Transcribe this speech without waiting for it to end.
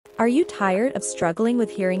Are you tired of struggling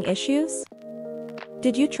with hearing issues?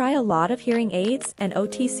 Did you try a lot of hearing aids and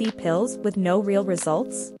OTC pills with no real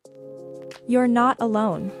results? You're not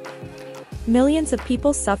alone. Millions of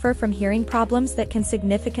people suffer from hearing problems that can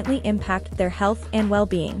significantly impact their health and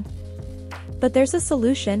well-being. But there's a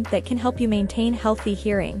solution that can help you maintain healthy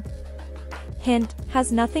hearing. Hint,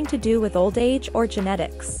 has nothing to do with old age or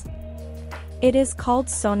genetics. It is called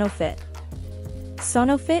SonoFit.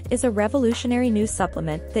 SonoFit is a revolutionary new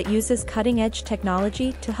supplement that uses cutting-edge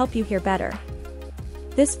technology to help you hear better.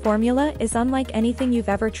 This formula is unlike anything you've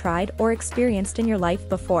ever tried or experienced in your life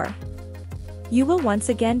before. You will once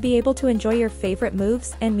again be able to enjoy your favorite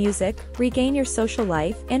moves and music, regain your social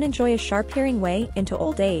life, and enjoy a sharp hearing way into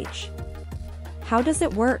old age. How does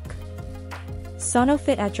it work?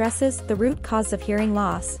 SonoFit addresses the root cause of hearing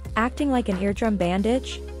loss, acting like an eardrum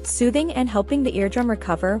bandage, soothing and helping the eardrum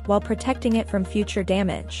recover while protecting it from future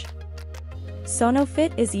damage.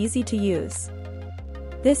 SonoFit is easy to use.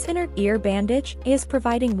 This inner ear bandage is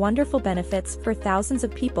providing wonderful benefits for thousands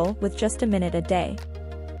of people with just a minute a day.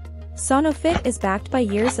 SonoFit is backed by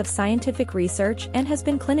years of scientific research and has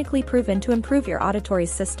been clinically proven to improve your auditory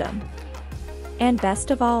system. And best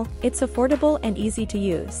of all, it's affordable and easy to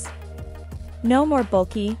use. No more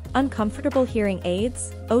bulky, uncomfortable hearing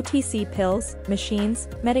aids, OTC pills, machines,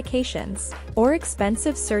 medications, or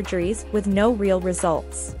expensive surgeries with no real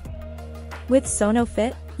results. With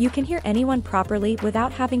SonoFit, you can hear anyone properly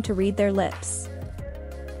without having to read their lips.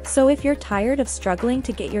 So if you're tired of struggling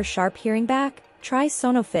to get your sharp hearing back, try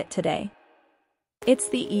SonoFit today. It's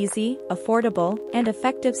the easy, affordable, and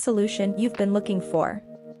effective solution you've been looking for.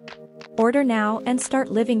 Order now and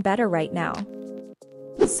start living better right now.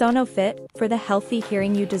 SonoFit, for the healthy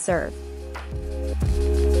hearing you deserve.